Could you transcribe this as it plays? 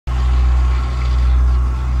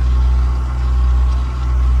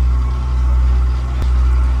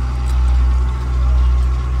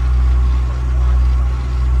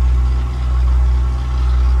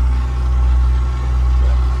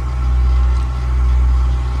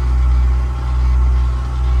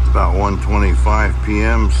about 1:25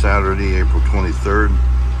 p.m. Saturday, April 23rd,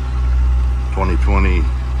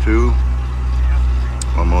 2022.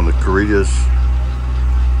 I'm on the Clewiston,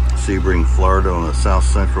 Sebring, Florida, on the South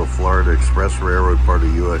Central Florida Express Railroad, part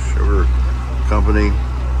of U.S. Sugar Company.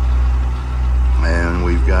 And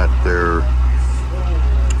we've got their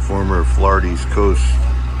former Florida East Coast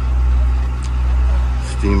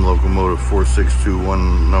steam locomotive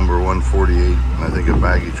 4621 number 148, and I think a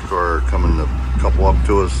baggage car coming to couple up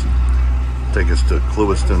to us, take us to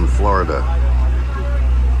Clewiston, Florida.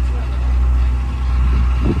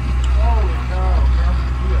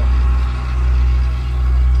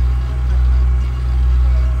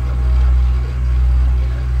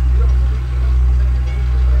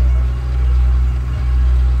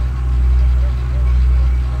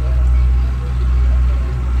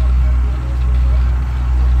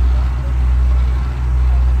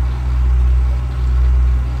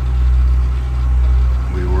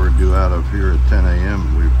 Out of here at 10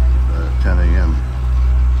 a.m. 10 a.m.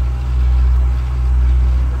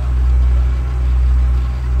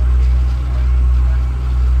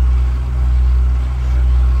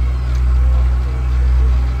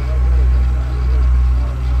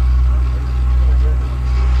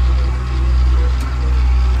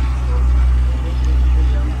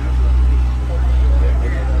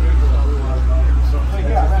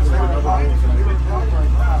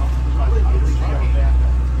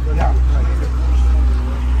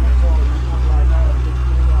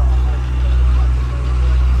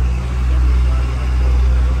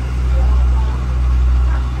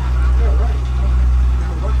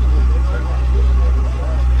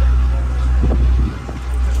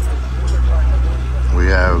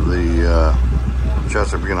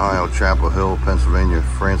 Sebring, Ohio, Chapel Hill, Pennsylvania,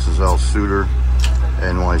 Francis L. Suter,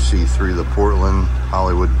 NYC 3, the Portland,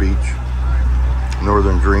 Hollywood Beach,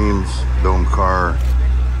 Northern Dreams, Dome Car,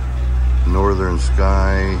 Northern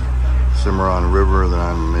Sky, Cimarron River. Then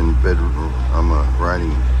I'm in bedroom. I'm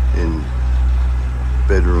riding in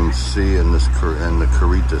bedroom C and the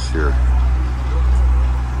Caritas here.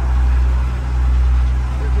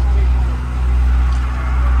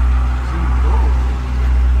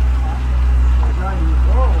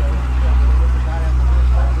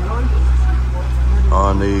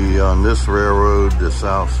 On this railroad, the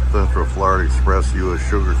South Central Florida Express U.S.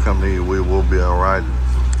 Sugar Company, we will be allowed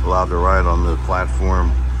to ride on the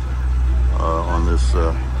platform, on this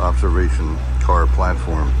observation car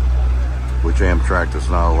platform, which Amtrak does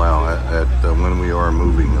not allow at when we are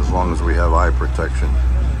moving, as long as we have eye protection.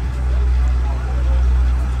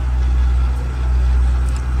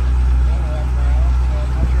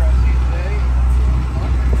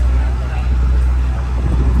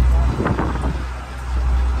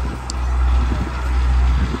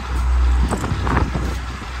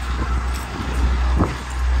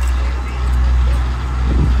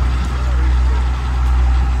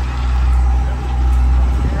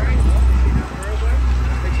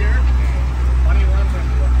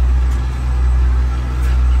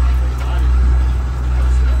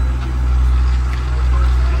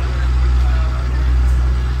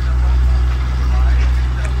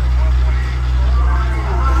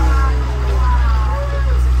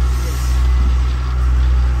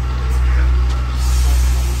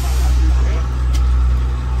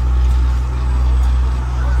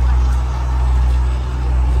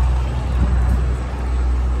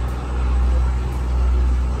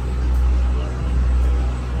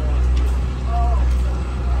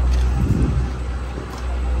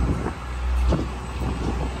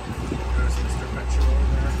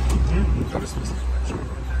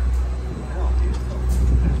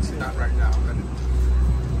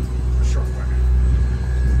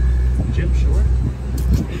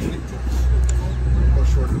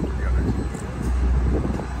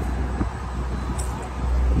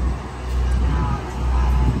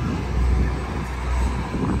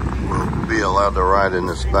 Allowed to ride in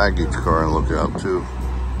this baggage car and look out too,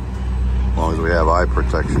 as long as we have eye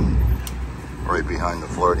protection. Right behind the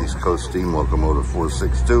Florida East Coast steam locomotive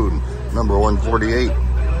 462 number 148,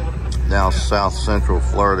 now South Central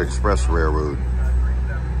Florida Express Railroad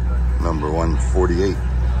number 148.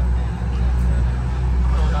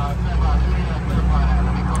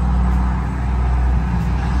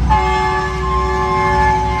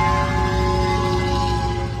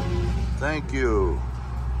 Thank you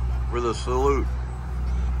for the salute.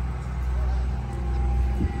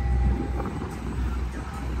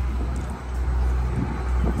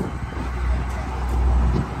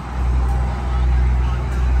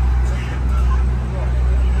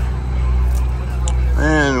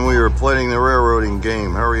 And we are playing the railroading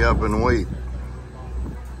game. Hurry up and wait.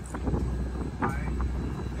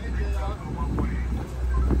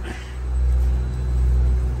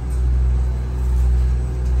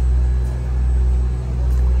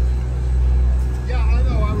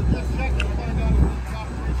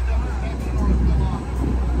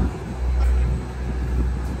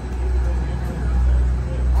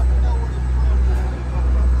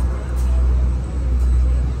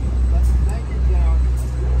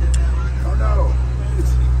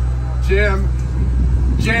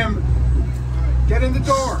 Jim, get in the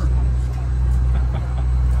door.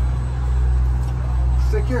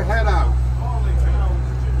 Stick your head out.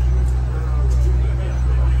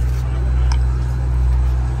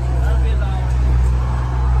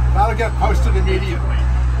 That'll get posted immediately.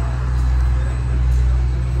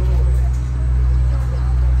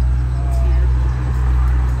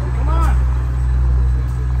 Come on.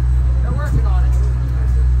 They're working on it.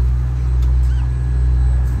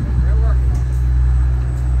 They're working on it.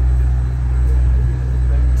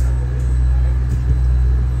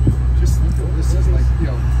 Just think of this as like,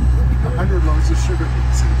 100 loads of sugar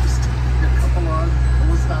beets. And just get a couple on,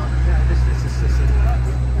 pull us down. Yeah, this is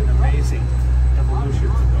an amazing evolution to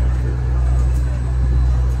go through.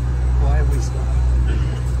 Why have we stopped?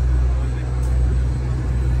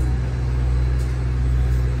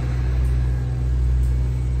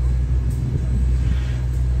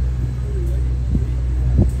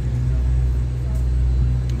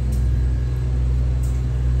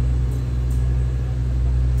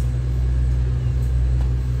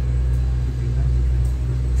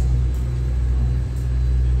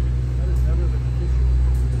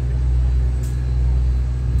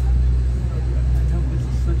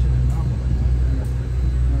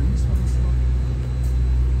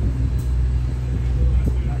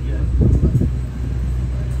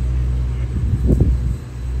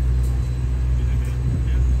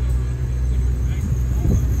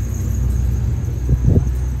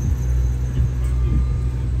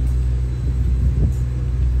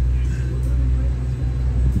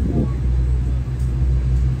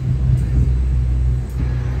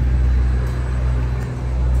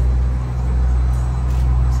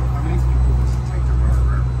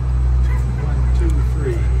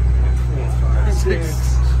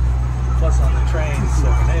 Plus on the train,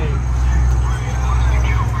 7, 8.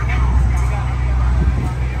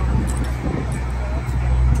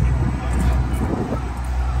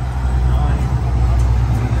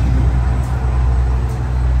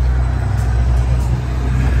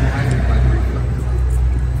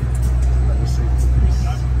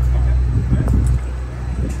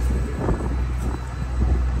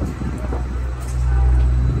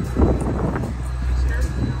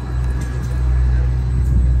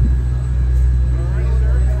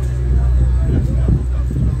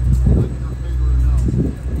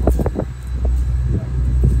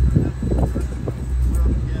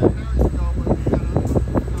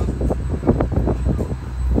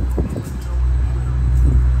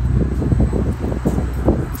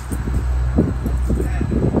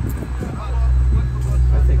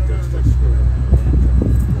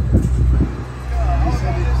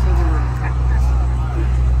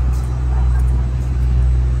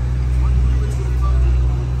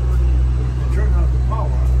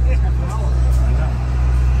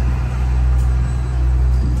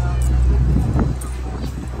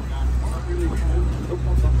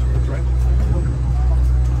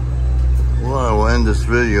 This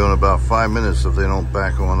video in about 5 minutes if they don't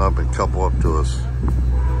back on up and couple up to us.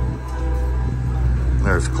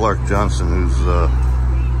 There's Clark Johnson, who's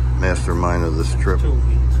mastermind of this trip.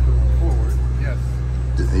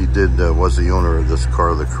 He was the owner of this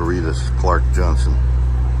car, the Caritas, Clark Johnson.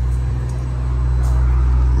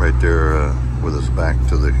 Right there with his back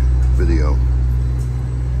to the video.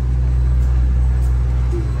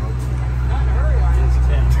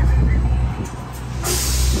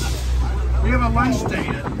 We have a lunch date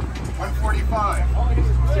at 1:45.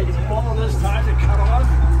 All this time to cut off?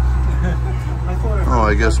 Oh,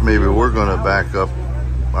 I guess maybe we're going to back up.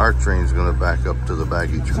 Our train's going to back up to the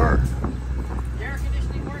baggage car. Air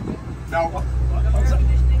conditioning working? No. What's air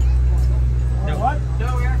conditioning? No what?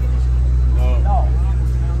 No air conditioning? No.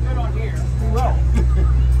 Good on here. We will.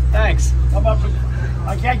 Thanks. How about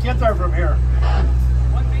I can't get there from here.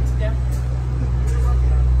 One big step.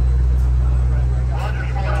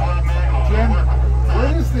 Jim,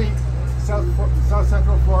 where does the South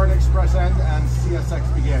Central Florida Express end and CSX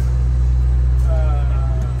begin? I'm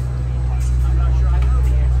not sure I know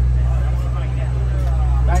the answer to that. I'll find out.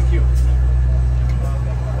 Thank you.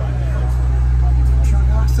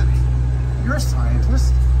 Curiosity. You're a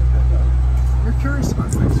scientist. You're curious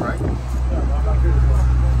about things, right? Yeah, well, I'm not here to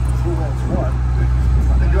who wants what.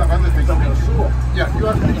 You have other things to be curious. Yeah, you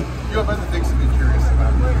have other things to be curious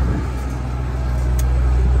about.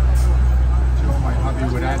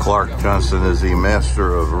 Clark Johnson is the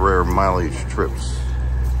master of rare mileage trips.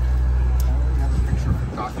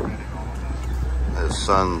 His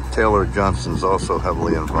son Taylor Johnson's also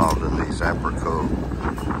heavily involved in these APRCO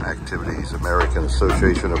activities, American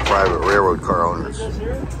Association of Private Railroad Car Owners. Let's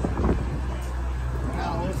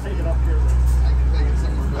take it up here. I can take it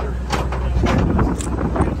somewhere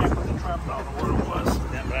better.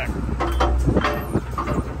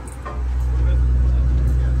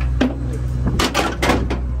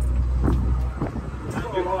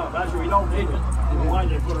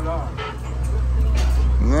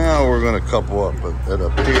 now we're going to couple up. It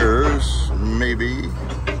appears maybe.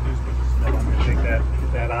 I'm going to take that,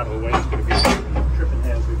 get that out of the way. It's going to be a tripping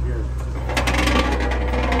hazard here.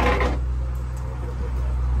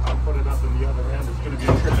 I'll put it up in the other end. It's going to be a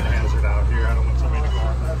tripping hazard out here. I don't want somebody to go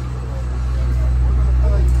on that.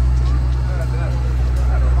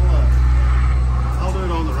 I'll do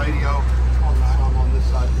it on the radio. I'm on this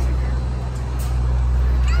side right here.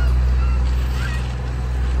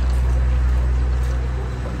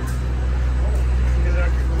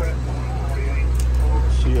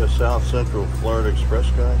 See a South Central Florida Express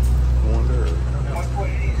guy? I wonder.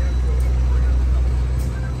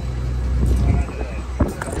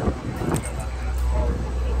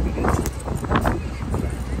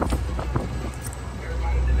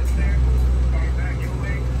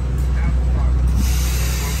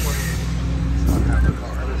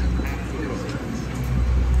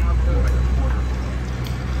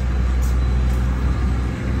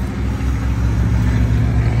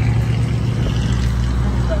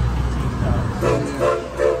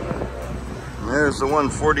 There's the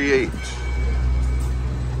 148.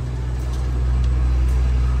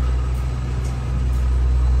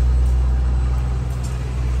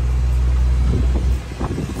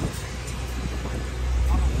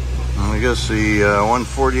 I guess the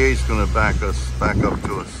 148 is going to back up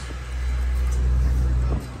to us.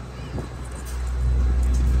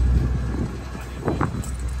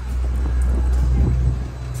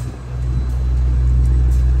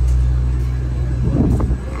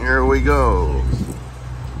 Here we go.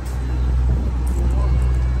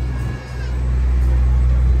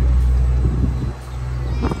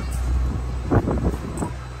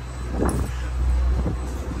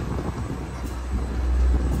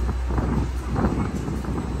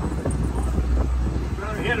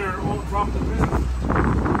 Hit her, it won't drop the pin.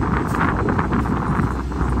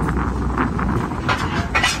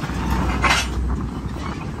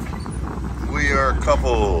 We are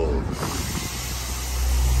coupled.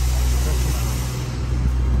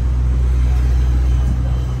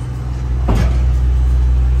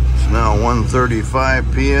 It's now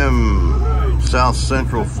 1:35 p.m. South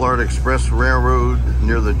Central Florida Express Railroad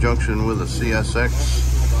near the junction with the CSX.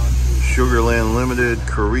 Sugarland Limited,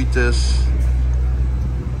 Clewiston.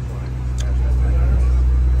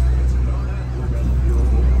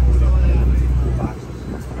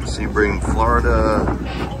 Sebring, Florida,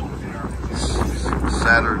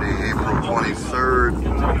 Saturday, April 23rd,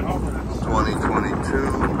 2022.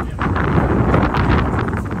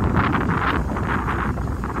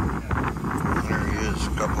 There he is,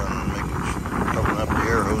 coupling up the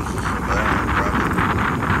air hoses of that property.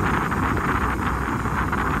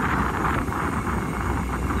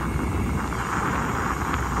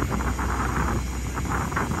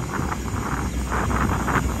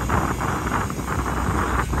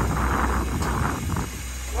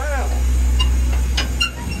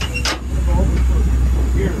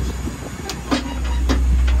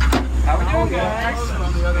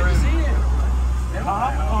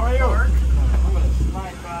 How are you?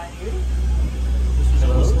 This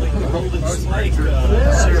was like the Golden Slate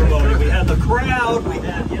ceremony. We had the crowd, we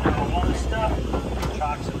had, you know, all this stuff.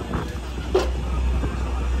 Chalks and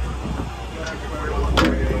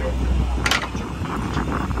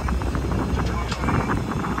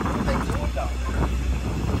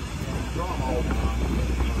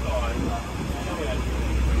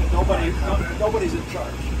nobody's in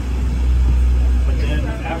charge. But then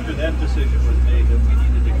after that decision was made that we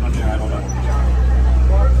needed to come here, I don't know.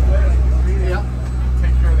 Yeah.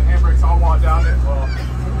 Take care of the handbrakes. I'll walk down it. Well,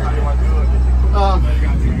 how do you want to do it? You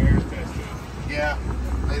got your air tested. Yeah,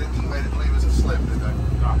 they didn't leave us a slip, did they?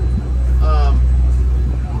 No.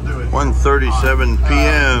 We'll do it. 1:37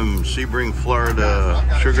 p.m. Sebring, Florida,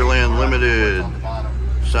 Sugarland Limited,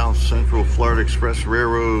 South Central Florida Express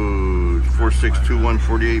Railroad,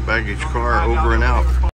 462148 baggage car over and out.